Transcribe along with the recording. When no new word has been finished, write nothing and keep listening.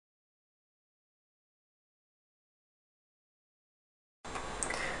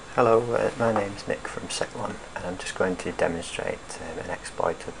Hello, my name's Nick from Sec1 and I'm just going to demonstrate an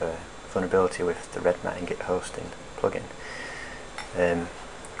exploit of a vulnerability with the Redmine Git hosting plugin.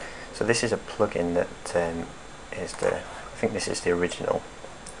 So this is a plugin that I think this is the original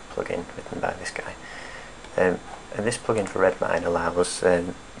plugin written by this guy. And this plugin for Redmine allows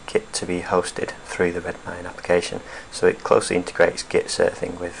Git to be hosted through the Redmine application. So it closely integrates Git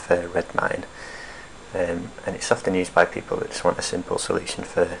surfing with Redmine. And it's often used by people that just want a simple solution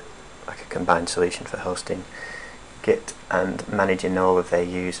for, like a combined solution for hosting Git and managing all of their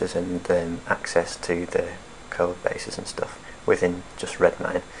users and access to the code bases and stuff within just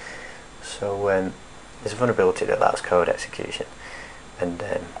Redmine. So there's a vulnerability that allows code execution, and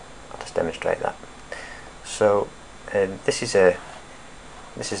I'll just demonstrate that. So this is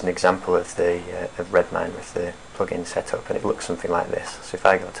an example of Redmine with the plugin set up, and it looks something like this. So if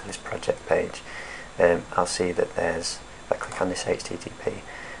I go to this project page, I'll see that if I click on this HTTP,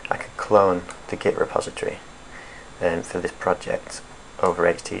 I can clone the Git repository for this project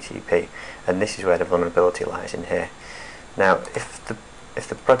over HTTP, and this is where the vulnerability lies in here. Now, if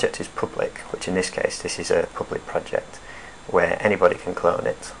the project is public, which in this case this is a public project where anybody can clone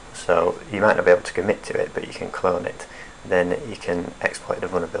it, so you might not be able to commit to it, but you can clone it, then you can exploit the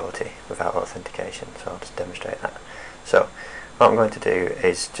vulnerability without authentication. So I'll just demonstrate that. So what I'm going to do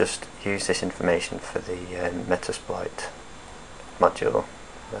is just use this information for the Metasploit module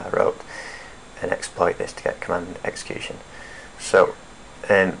that I wrote and exploit this to get command execution. So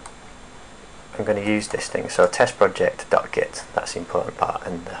I'm going to use this thing, so testproject.git, that's the important part,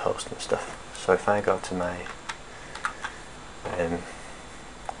 and the host and stuff. So if I go to my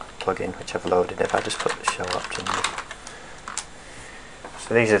plugin which I've loaded, if I just put the show option in.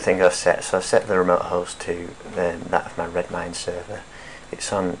 So these are the things I've set. So I've set the remote host to that of my Redmine server.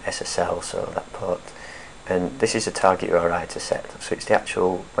 It's on SSL, so that port. And this is a target URI to set. So it's the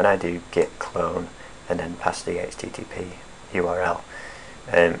actual, when I do git clone and then pass the HTTP URL,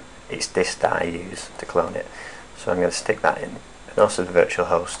 it's this that I use to clone it. So I'm going to stick that in. And also the virtual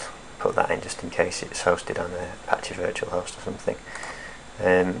host, put that in just in case it's hosted on a Apache virtual host or something.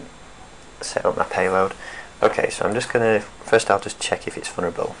 Set up my payload. Okay, so I'm just going to, first I'll just check if it's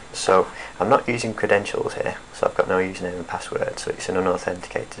vulnerable. So I'm not using credentials here, so I've got no username and password, so it's an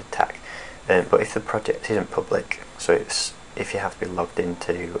unauthenticated attack. But if the project isn't public, so it's if you have to be logged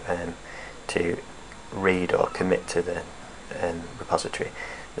into to read or commit to the repository,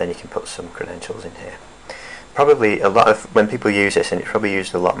 then you can put some credentials in here. Probably a lot of, when people use this, and it's probably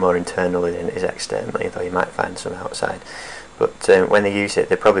used a lot more internally than it is externally, though you might find some outside. But when they use it,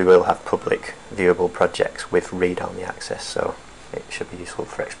 they probably will have public viewable projects with read-only access, so it should be useful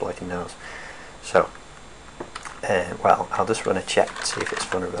for exploiting those. So, well, I'll just run a check to see if it's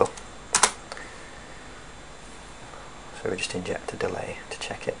vulnerable. So we just inject a delay to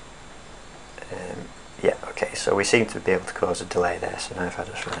check it. Yeah, okay, so we seem to be able to cause a delay there, so now if I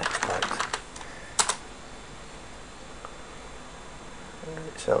just run exploit.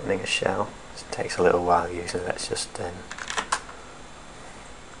 It's opening a shell. It takes a little while usually. Let's just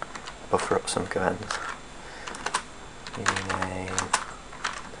buffer up some commands. Rename,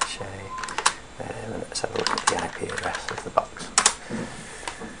 and let's have a look at the IP address of the box.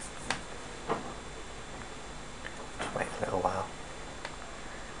 Just wait a little while.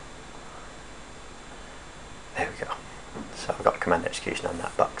 There we go. So I've got command execution on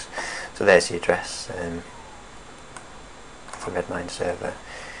that box. So there's the address for Redmine server.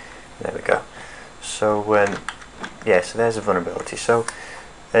 There we go. So yeah, so there's a vulnerability. So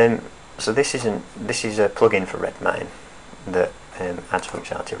so this is a plugin for Redmine that adds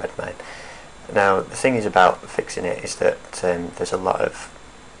functionality to Redmine. Now the thing is about fixing it is that there's a lot of,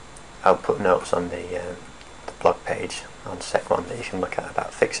 I'll put notes on the blog page on Sec1 that you can look at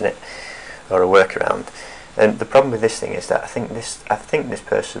about fixing it, or a workaround. And the problem with this thing is that I think this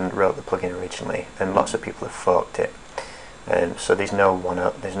person wrote the plugin originally, and lots of people have forked it. So there's no one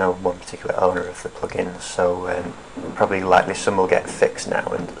particular owner of the plugin, so probably likely some will get fixed now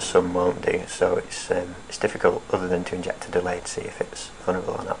and some won't do, so it's difficult other than to inject a delay to see if it's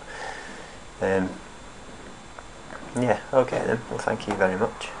vulnerable or not. Yeah, okay then, well thank you very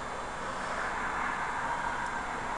much.